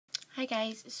Hi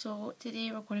guys, so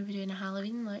today we're going to be doing a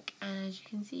Halloween look, and as you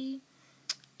can see,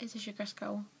 it's a sugar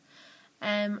skull.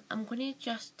 I'm going to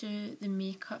just do the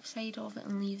makeup side of it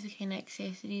and leave the kind of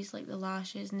accessories like the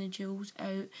lashes and the jewels out,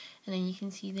 and then you can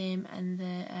see them in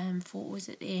the photos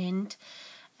at the end.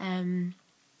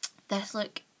 This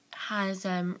look has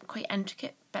quite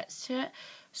intricate bits to it,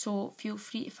 so feel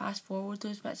free to fast forward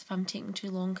those bits if I'm taking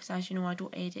too long, because as you know I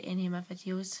don't edit any of my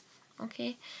videos.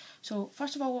 Okay, so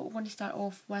first of all what we're going to start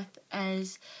off with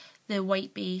is the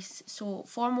white base. So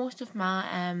for most of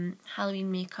my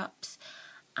Halloween makeups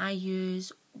I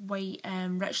use white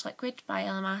Rich Liquid by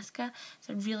Illamasqua. It's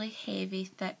a really heavy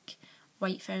thick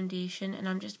white foundation, and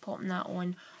I'm just popping that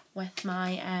on with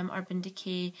my Urban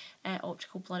Decay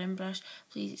optical blurring brush.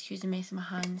 Please excuse the mess of my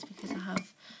hands because I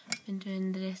have been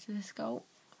doing the rest of the scalp.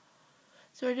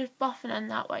 So we're just buffing in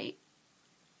that white.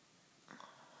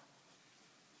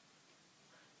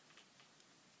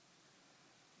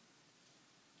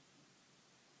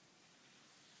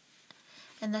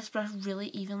 And this brush really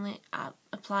evenly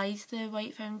applies the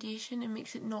white foundation and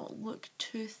makes it not look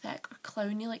too thick or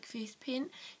clowny like face paint.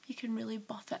 You can really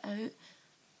buff it out.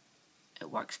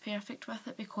 It works perfect with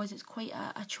it because it's quite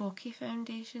a chalky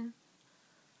foundation.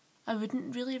 I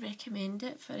wouldn't really recommend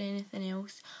it for anything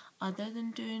else other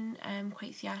than doing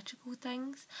quite theatrical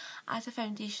things. As a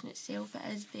foundation itself,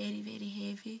 it is very, very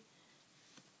heavy.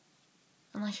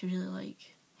 Unless you really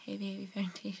like heavy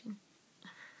foundation.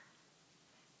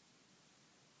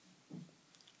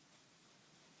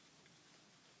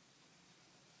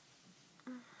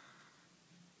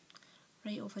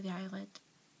 Right over the eyelid.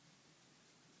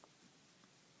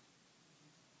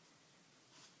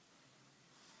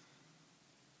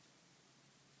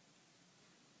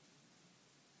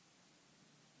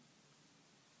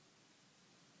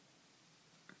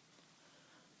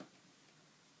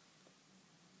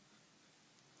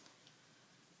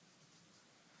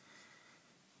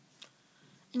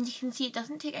 And you can see it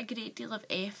doesn't take a great deal of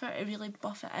effort to really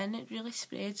buff it in. It really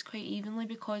spreads quite evenly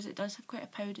because it does have quite a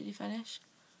powdery finish.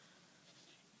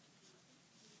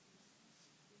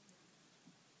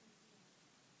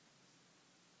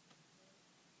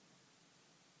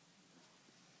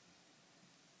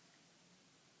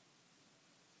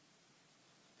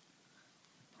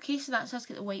 Okay, so that's us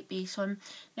get the white base on.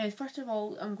 Now first of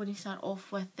all I'm going to start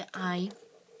off with the eye.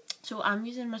 So I'm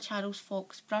using my Charles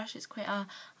Fox brush. It's quite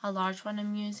a large one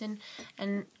I'm using,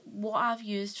 and what I've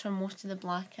used for most of the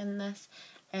black in this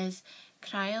is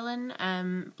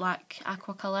Kryolan Black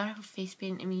Aqua Colour Face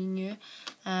Paint Me and You,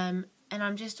 and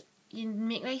I'm just, you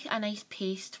make a nice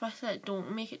paste with it.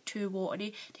 Don't make it too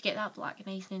watery to get that black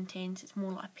nice and intense. It's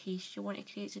more like a paste you want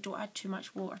to create, so don't add too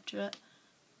much water to it.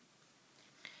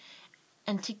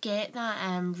 And to get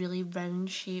that really round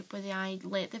shape with the eye,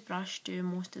 let the brush do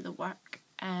most of the work.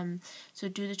 So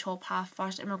do the top half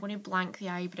first, and we're going to blank the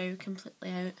eyebrow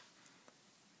completely out.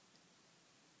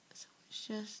 So it's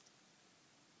just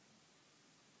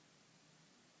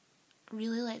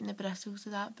really letting the bristles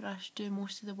of that brush do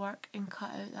most of the work and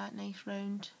cut out that nice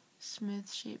round smooth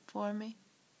shape for me.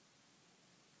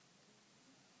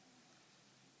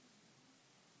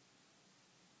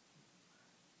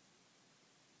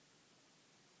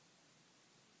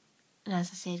 And as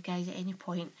I said guys, at any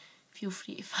point feel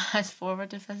free to fast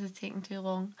forward if this is taking too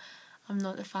long. I'm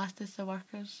not the fastest of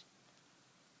workers.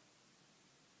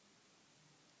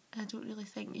 I don't really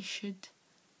think you should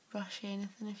rush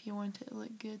anything if you want it to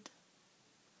look good.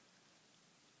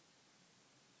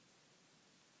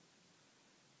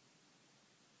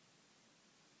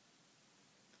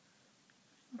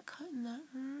 I'm cutting that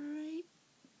right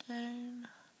down.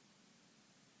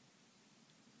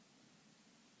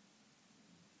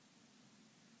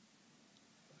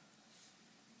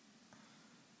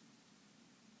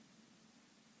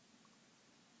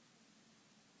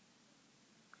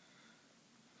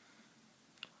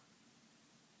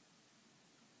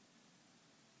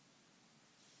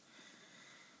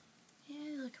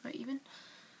 Yeah, look about even.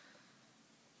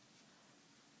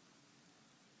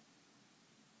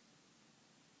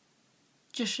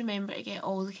 Just remember to get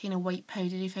all the kind of white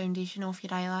powdery foundation off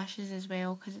your eyelashes as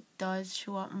well, because it does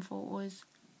show up in photos.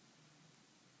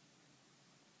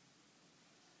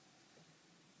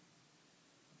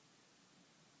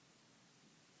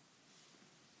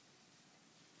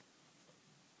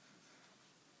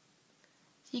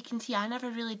 So you can see I never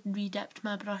really re-dipped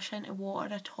my brush into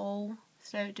water at all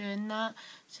throughout doing that.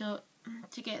 So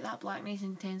to get that black nice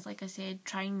and intense, like I said,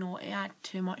 try not to add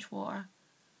too much water.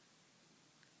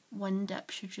 One dip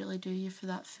should really do you for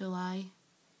that full eye.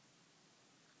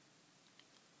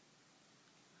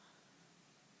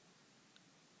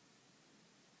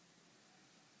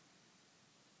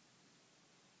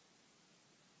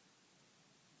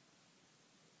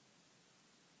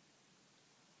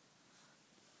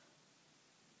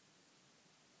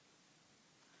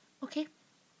 Okay,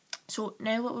 so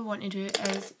now what we want to do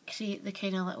is create the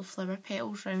kind of little flower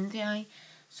petals around the eye.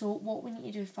 So what we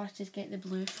need to do first is get the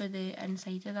blue for the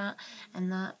inside of that, and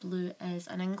that blue is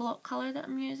an inglot colour that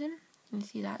I'm using. You can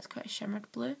see that it's quite a shimmered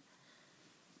blue.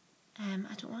 I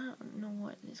don't know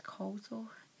what it's called though.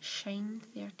 Shine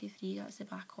 33, that's the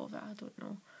back of it. I don't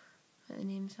know what the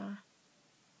names are.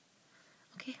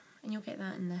 Okay, and you'll get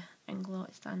that in the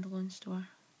Inglot standalone store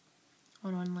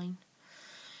or online.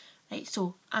 Right,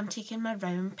 so I'm taking my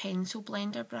round pencil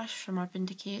blender brush from Urban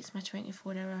Decay. It's my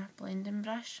 24-hour blending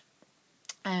brush.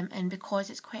 And because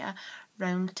it's quite a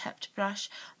round tipped brush,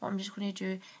 what I'm just going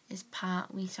to do is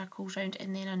pat wee circles round,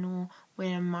 and then I know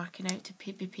where I'm marking out to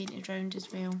be painted round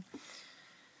as well.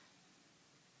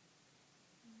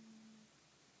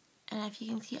 And if you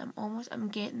can see, I'm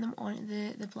getting them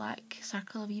onto the black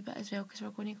circle a wee bit as well, because we're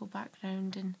going to go back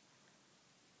round and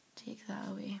take that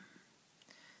away.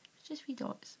 It's just wee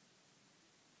dots.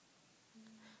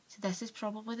 So this is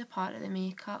probably the part of the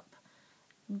makeup,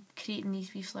 creating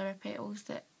these wee flower petals,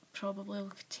 that probably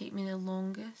will take me the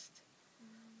longest.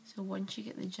 So once you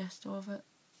get the gist of it,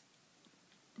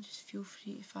 just feel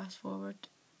free to fast forward.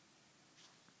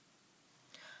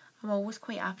 I'm always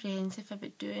quite apprehensive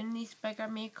about doing these bigger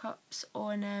makeups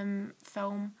on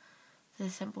film, for the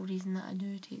simple reason that I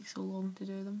do take so long to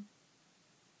do them.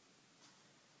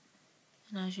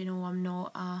 And as you know, I'm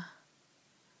not a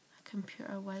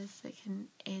computer whiz that can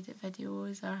edit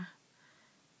videos or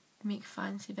make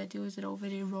fancy videos. They're all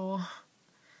very raw.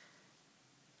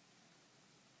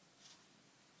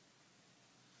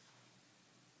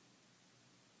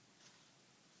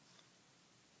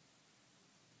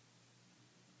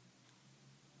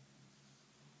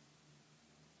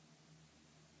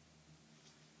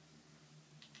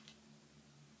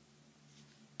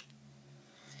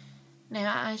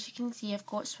 Now, as you can see, I've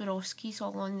got Swarovskis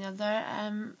all on the other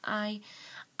eye.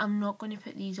 I'm not going to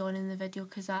put these on in the video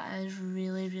because that is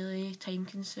really, really time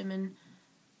consuming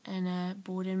and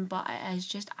boring, but it is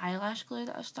just eyelash glue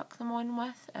that I've stuck them on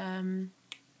with. And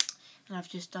I've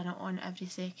just done it on every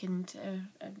second,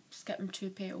 skipping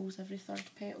 2 petals every third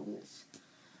petal that's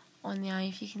on the eye,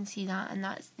 if you can see that, and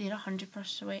they're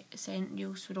 100%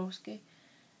 real Swarovski,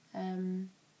 and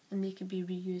they can be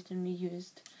reused and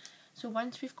reused. So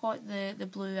once we've got the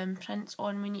blue imprints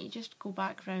on, we need to just go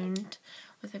back round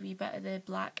with a wee bit of the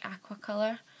black aqua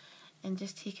colour and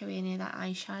just take away any of that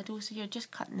eyeshadow. So you're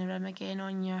just cutting the rim again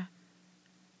on your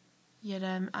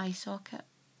eye socket.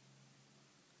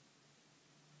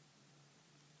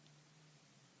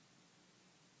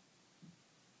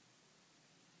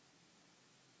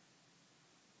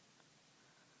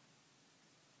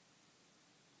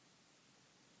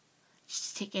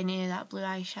 Just take any of that blue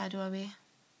eyeshadow away.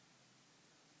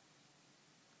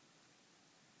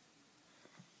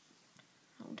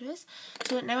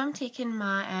 So now I'm taking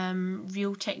my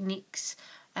Real Techniques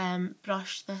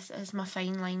brush. This is my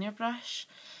fine liner brush,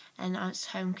 and that's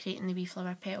how I'm creating the wee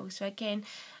flower petals. So again,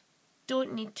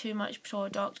 don't need too much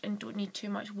product and don't need too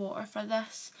much water for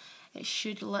this. It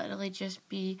should literally just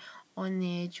be on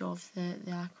the edge of the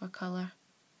aqua colour,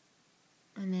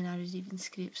 and then I would even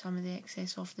scrape some of the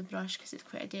excess off the brush because it's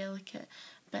quite a delicate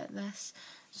bit, this.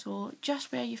 So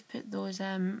just where you've put those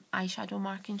eyeshadow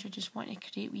markings, you just want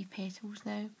to create wee petals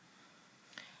now.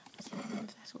 So I'll move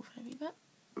this over a wee bit.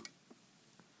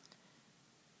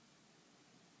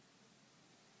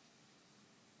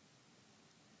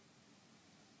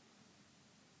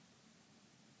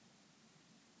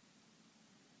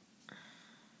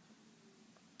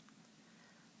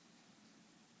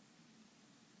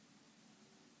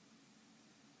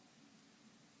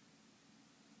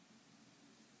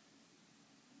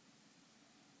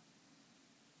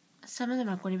 Some of them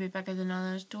are going to be bigger than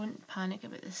others. Don't panic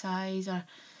about the size or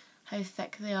how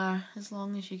thick they are, as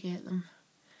long as you get them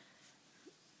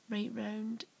right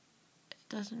round, it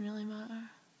doesn't really matter.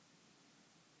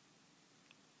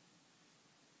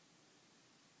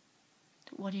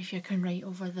 Don't worry if you're going right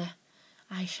over the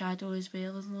eyeshadow as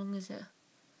well, as long as it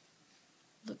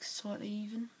looks sort of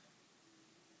even.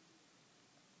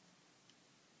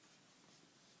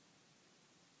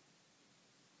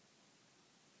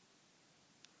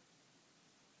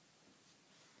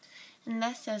 And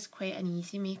this is quite an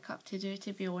easy makeup to do,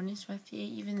 to be honest with you.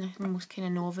 Even the most kind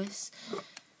of novice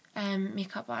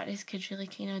makeup artist could really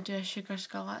kind of do a sugar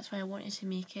skull. That's why I wanted to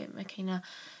make it my kind of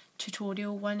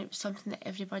tutorial one. It was something that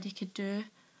everybody could do.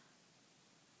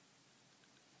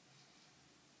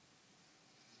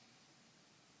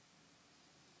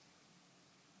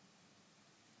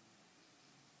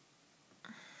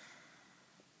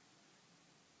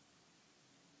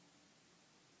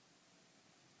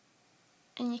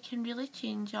 And you can really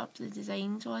change up the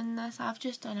designs on this. I've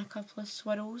just done a couple of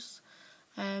swirls,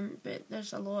 but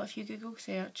there's a lot, if you Google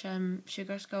search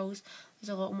sugar skulls, there's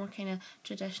a lot more kind of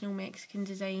traditional Mexican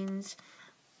designs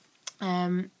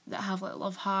that have like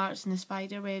love hearts and the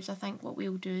spider webs. I think what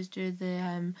we'll do is do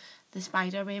the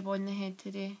spider web on the head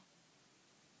today.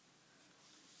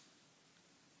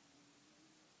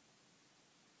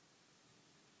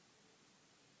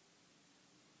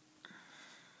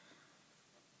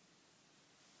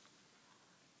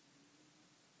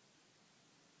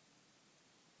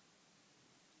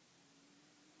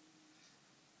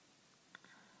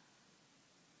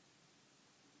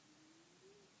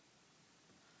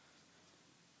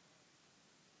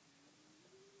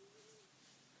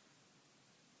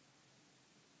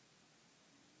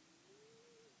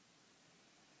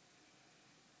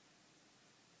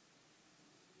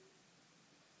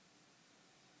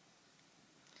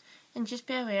 And just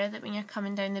be aware that when you're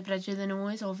coming down the bridge of the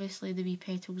nose, obviously the wee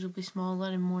petals will be smaller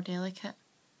and more delicate.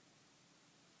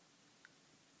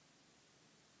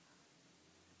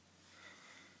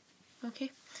 Okay,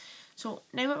 so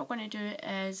now what we're going to do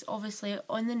is, obviously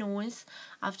on the nose,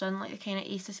 I've done like a kind of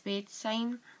Ace of Spades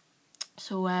sign.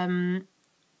 So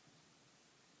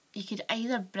you could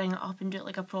either bring it up and do it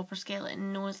like a proper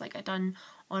skeleton nose like I done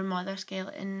on my other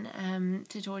skeleton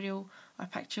tutorial or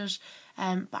pictures,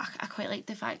 but I quite like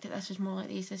the fact that this was more like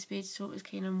the Ace of Spades, so it was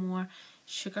kind of more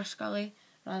sugar scully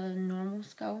rather than normal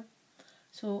skull.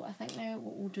 So I think now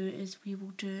what we'll do is we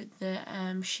will do the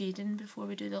shading before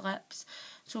we do the lips.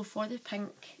 So for the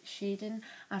pink shading,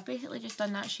 I've basically just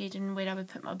done that shading where I would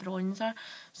put my bronzer.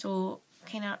 So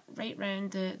kind of right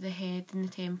round the head and the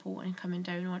temple and coming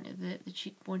down onto the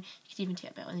cheekbone. You could even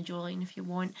take a bit on the jawline if you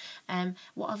want.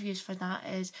 What I've used for that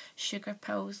is Sugar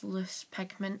Pills Loose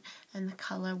Pigment, and the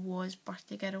colour was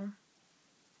Birthday Girl.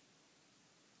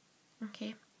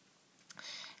 Okay.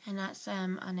 And that's a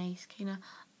nice kind of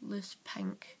loose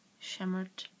pink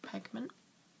shimmered pigment.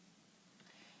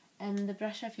 And the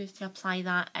brush I've used to apply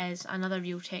that is another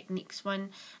Real Techniques one,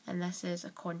 and this is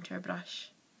a contour brush.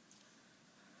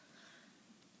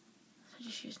 So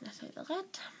just using this out the lid.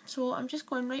 So I'm just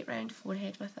going right round the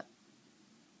forehead with it.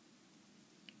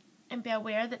 And be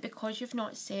aware that because you've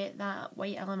not set that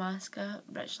white Illamasqua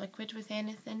rich liquid with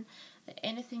anything, that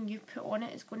anything you put on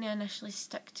it is going to initially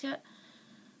stick to it.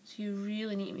 So you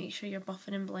really need to make sure you're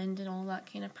buffing and blending all that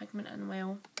kind of pigment in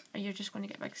well, or you're just going to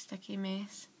get a big sticky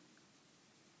mess.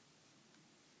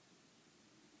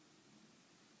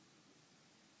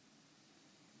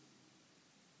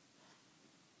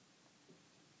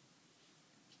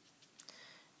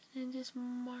 And then just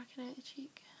marking out the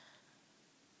cheek.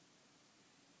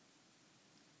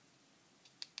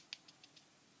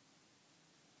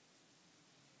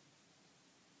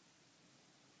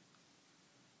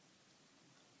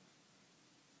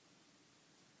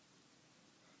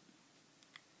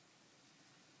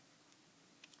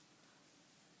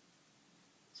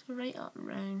 So right up and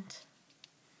round,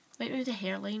 right round the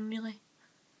hairline really.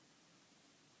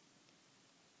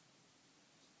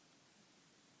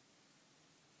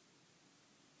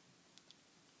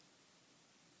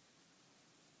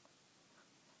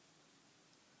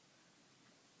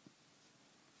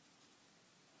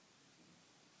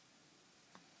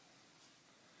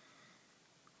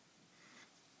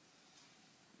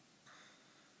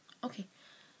 Okay,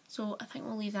 so I think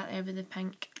we'll leave that there with the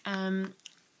pink.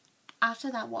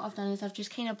 After that, what I've done is I've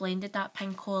just kind of blended that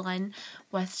pink all in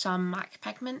with some MAC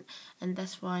pigment, and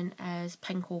this one is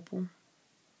Pink Opal.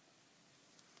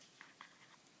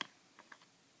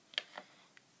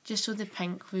 Just so the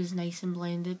pink was nice and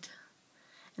blended,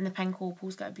 and the Pink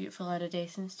Opal's got a beautiful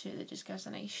iridescence to it that just gives a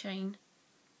nice shine.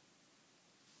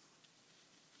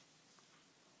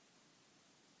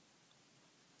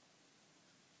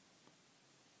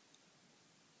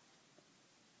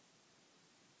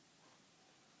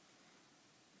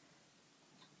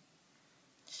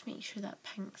 Just make sure that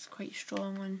pink's quite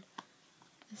strong on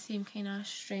the same kind of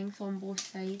strength on both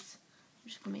sides. I'm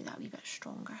just going to make that a wee bit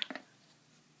stronger.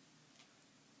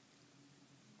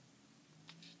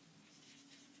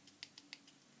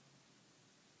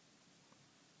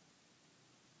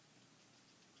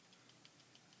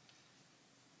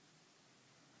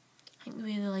 I think the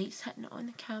way the light's hitting it on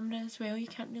the camera as well, you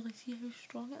can't really see how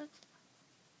strong it is.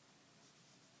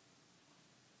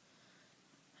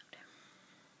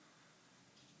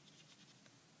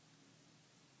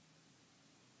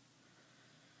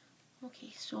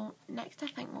 Okay, so next I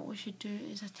think what we should do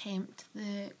is attempt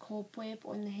the cobweb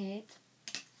on the head.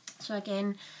 So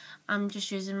again, I'm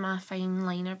just using my fine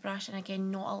liner brush, and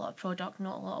again, not a lot of product,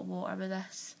 not a lot of water with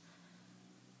this.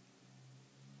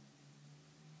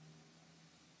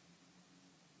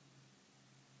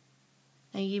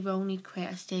 Now you will need quite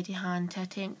a steady hand to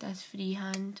attempt this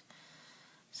freehand.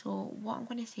 So what I'm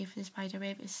going to say for the spider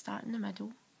web is start in the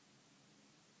middle.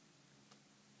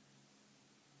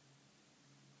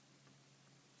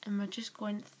 And we're just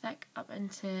going thick up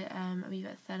into a wee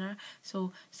bit thinner.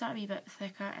 So start a wee bit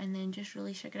thicker and then just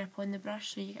release your grip on the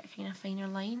brush so you get a kind of finer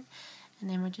line. And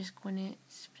then we're just going to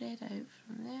spread out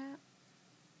from there.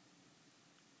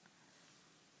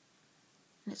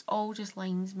 And it's all just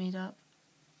lines made up.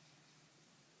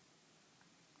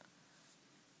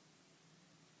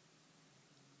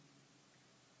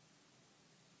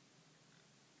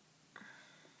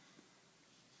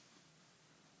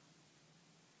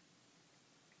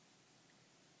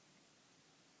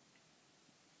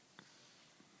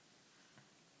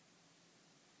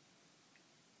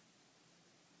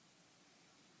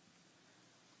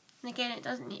 And again, it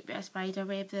doesn't need to be a spider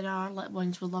web. There are little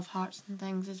ones with love hearts and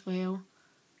things as well.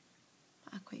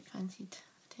 But I quite fancied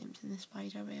attempting the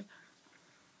spider web.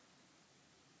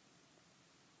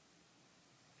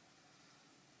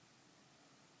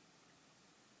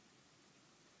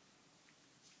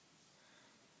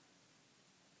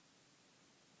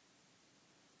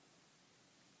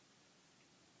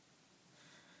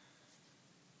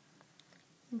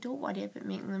 And don't worry about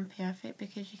making them perfect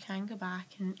because you can go back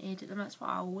and edit them. That's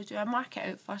what I always do. I mark it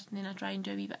out first and then I try and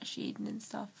do a wee bit of shading and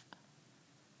stuff.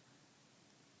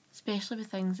 Especially with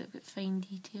things that have got fine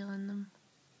detail in them.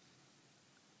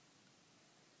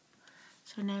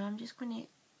 So now I'm just going to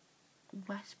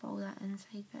wisp all that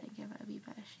inside bit and give it a wee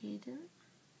bit of shading.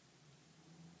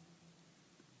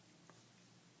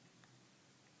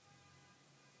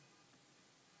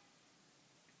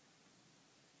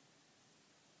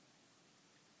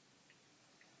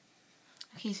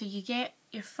 Okay, so you get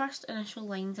your first initial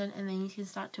lines in and then you can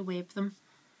start to web them.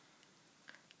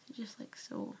 So just like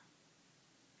so.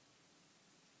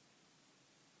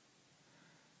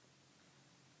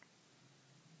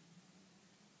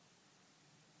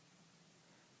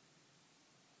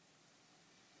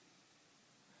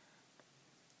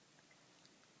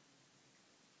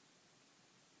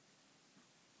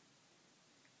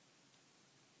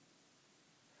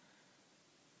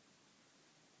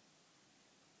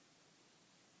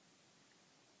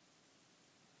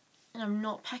 And I'm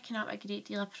not picking up a great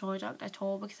deal of product at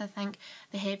all because I think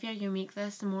the heavier you make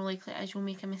this, the more likely it is you'll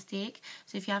make a mistake.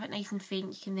 So if you have it nice and faint,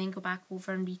 you can then go back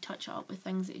over and retouch it up with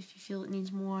things if you feel it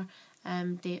needs more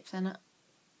depth in it.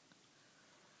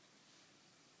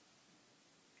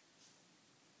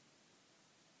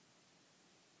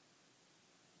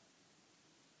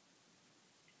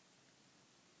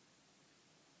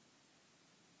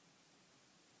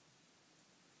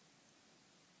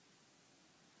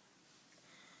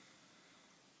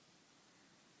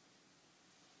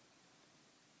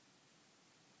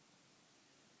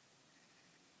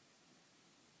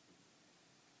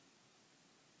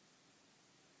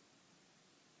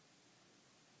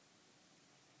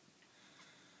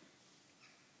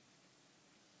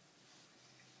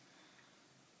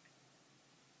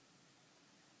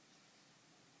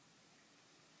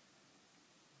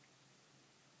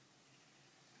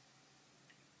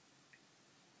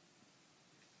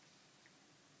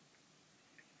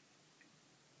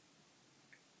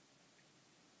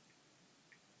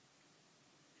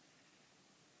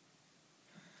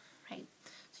 Right,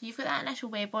 so you've got that initial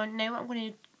web on. Now what I'm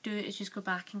going to do is just go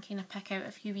back and kind of pick out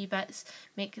a few wee bits,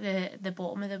 make the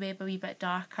bottom of the web a wee bit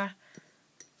darker.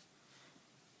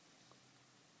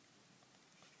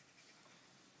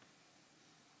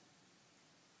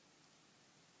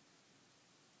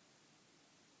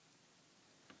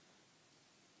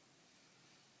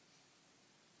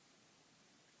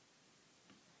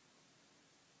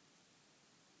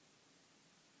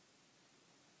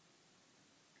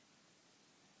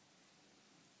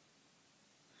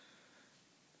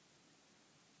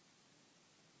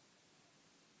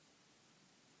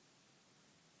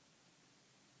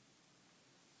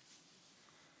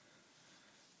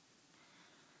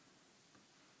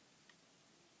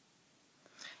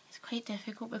 It's quite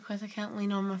difficult because I can't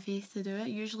lean on my face to do it.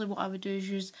 Usually what I would do is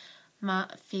use my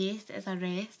face as a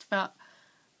rest, but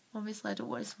obviously I don't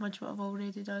want to smudge what I've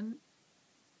already done.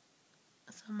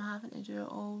 So I'm having to do it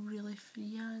all really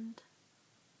freehand.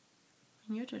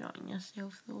 When you're doing it on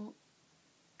yourself though,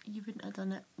 you wouldn't have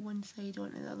done it one side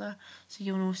onto the other. So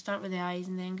you'll know, start with the eyes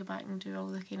and then go back and do all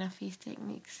the kind of face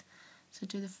techniques. So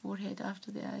do the forehead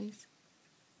after the eyes.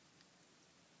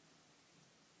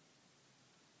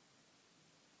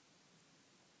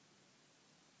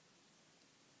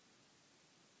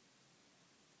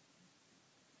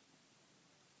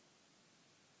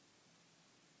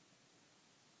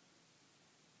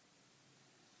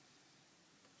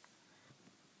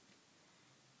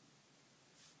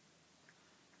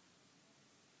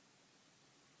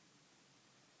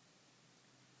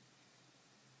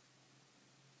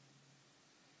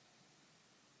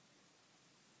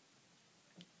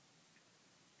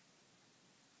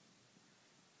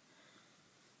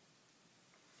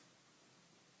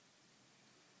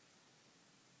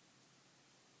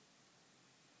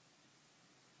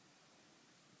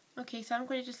 Okay, so I'm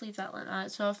going to just leave that like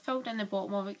that. So I've filled in the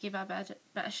bottom of it, gave it a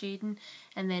bit of shading,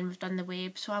 and then we've done the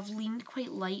web. So I've leaned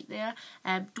quite light there.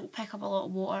 Don't pick up a lot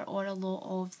of water or a lot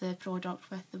of the product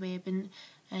with the webbing,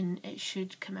 and it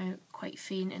should come out quite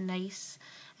faint and nice.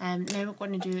 Now what we're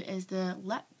going to do is the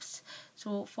lips.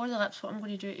 So for the lips, what I'm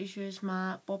going to do is use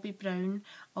my Bobbi Brown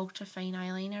Ultra Fine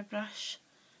Eyeliner brush.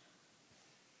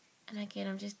 And again,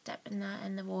 I'm just dipping that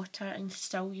in the water and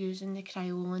still using the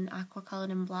Kryolan Aqua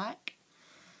Colour in black.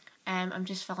 I'm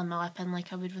just filling my lip in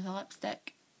like I would with a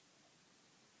lipstick.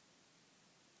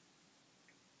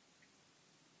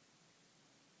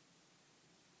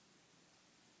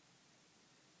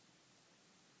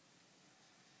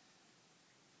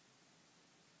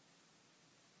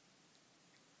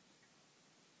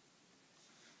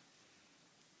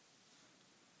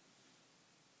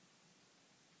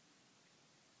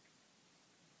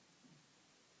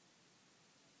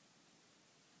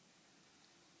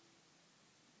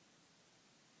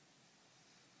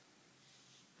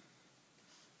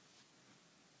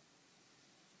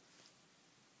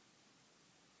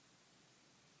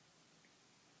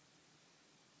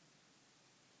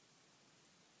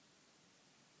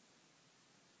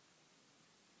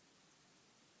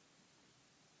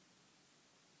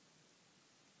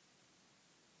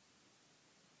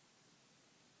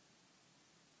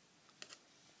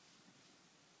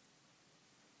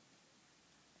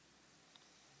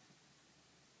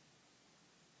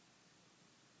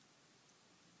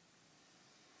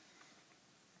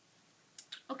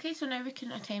 Okay, so now we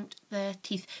can attempt the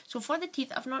teeth. So for the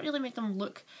teeth, I've not really made them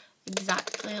look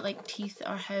exactly like teeth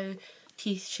or how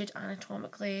teeth should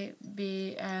anatomically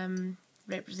be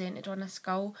represented on a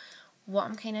skull. What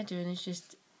I'm kind of doing is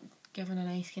just giving a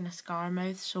nice kind of scar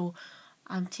mouth. So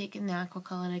I'm taking the aqua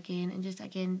colour again and just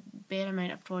again bare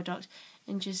amount of product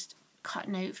and just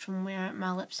cutting out from where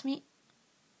my lips meet.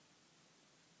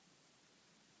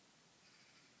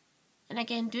 And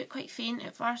again, do it quite faint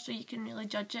at first so you can really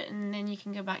judge it, and then you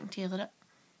can go back and tailor it.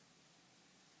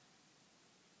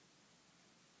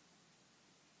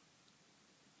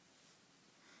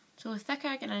 So thicker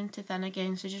getting into thin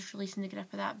again, so just releasing the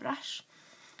grip of that brush.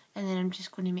 And then I'm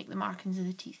just going to make the markings of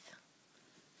the teeth.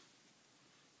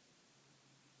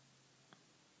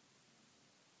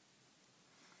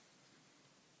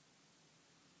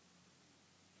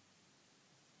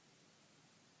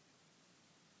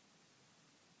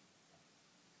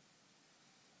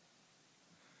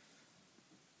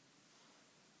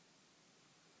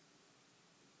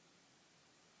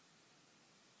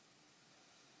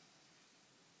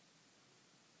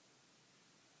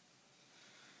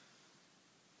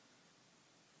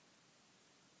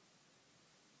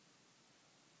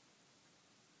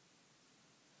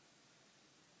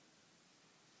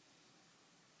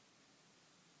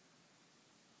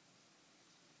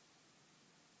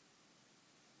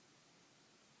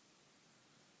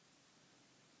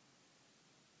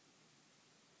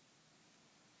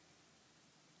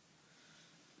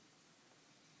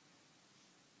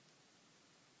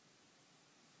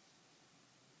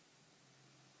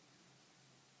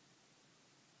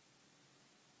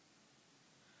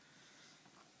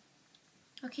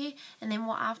 Okay, and then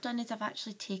what I've done is I've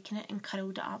actually taken it and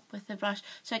curled it up with the brush.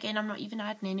 So again, I'm not even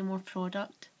adding any more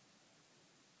product.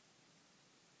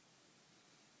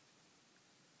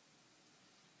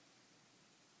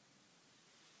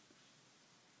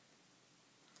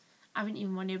 I wouldn't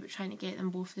even worry about trying to get them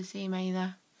both the same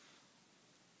either.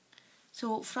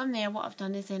 So from there, what I've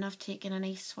done is then I've taken a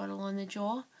nice swirl on the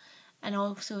jaw, and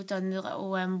also done the little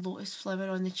lotus flower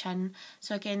on the chin.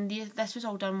 So again, this was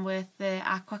all done with the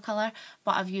aqua colour,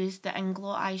 but I've used the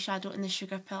Inglow eyeshadow and the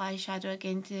Sugar Pill eyeshadow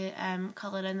again to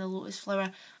colour in the lotus flower,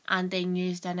 and then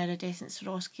used an iridescent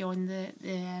Swarovski on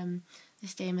the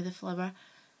stem of the flower.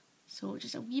 So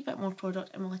just a wee bit more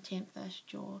product, and we'll attempt this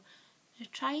jaw. Now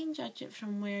try and judge it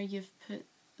from where you've put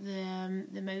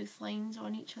the mouth lines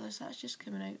on each other, so that's just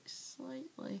coming out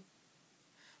slightly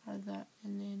further,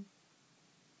 and then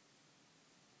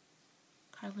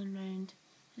curling round.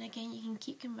 And again, you can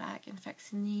keep coming back and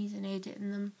fixing these and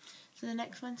editing them. So the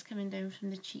next one's coming down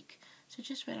from the cheek, so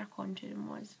just where our contouring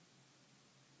was.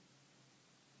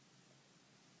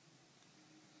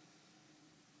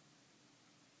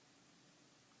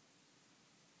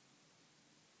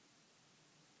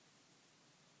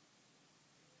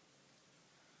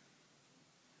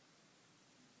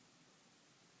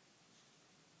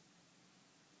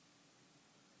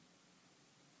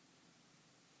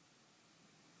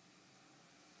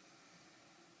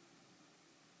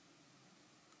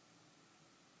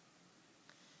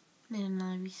 And then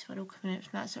another wee swirl coming out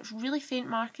from that. So it's really faint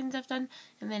markings I've done,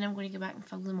 and then I'm going to go back and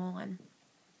fill them all in.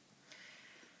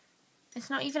 it's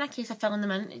not even a case of filling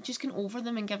them in, just going over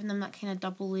them and giving them that kind of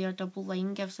double layer, double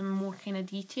line gives them more kind of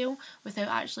detail without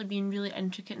actually being really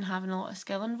intricate and having a lot of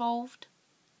skill involved.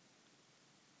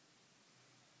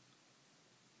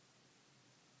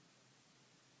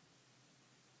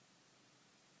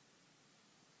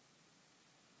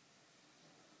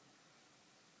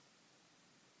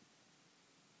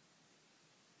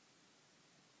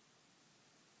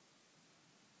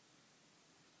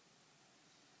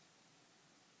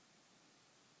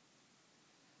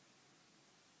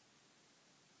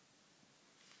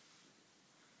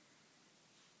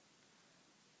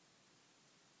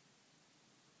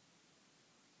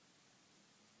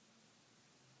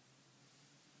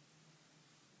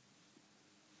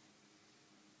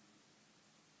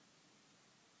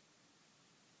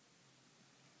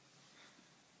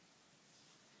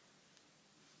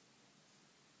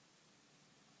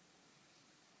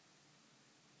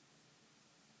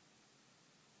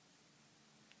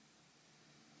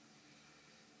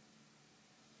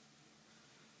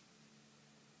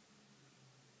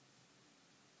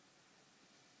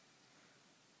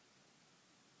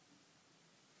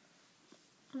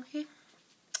 Okay,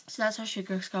 so that's our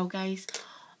sugar skull, guys.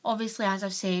 Obviously, as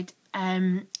I've said,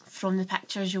 from the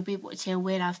pictures you'll be able to tell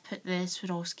where I've put the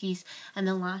Swarovskis, and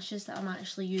the lashes that I'm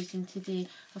actually using today,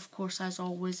 of course, as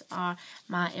always, are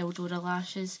my Eldora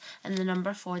lashes, and the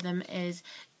number for them is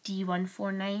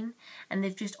D149, and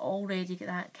they've just already got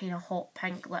that kind of hot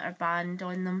pink glitter band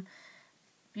on them.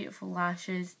 Beautiful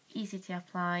lashes, easy to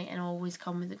apply, and always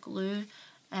come with the glue.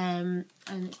 And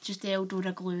it's just the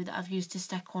Eldora glue that I've used to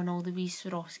stick on all the wee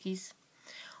Swarovskis.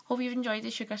 Hope you've enjoyed the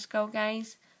sugar skull,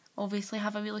 guys. Obviously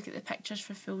have a wee look at the pictures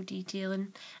for full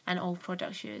detailing and all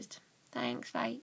products used. Thanks, bye.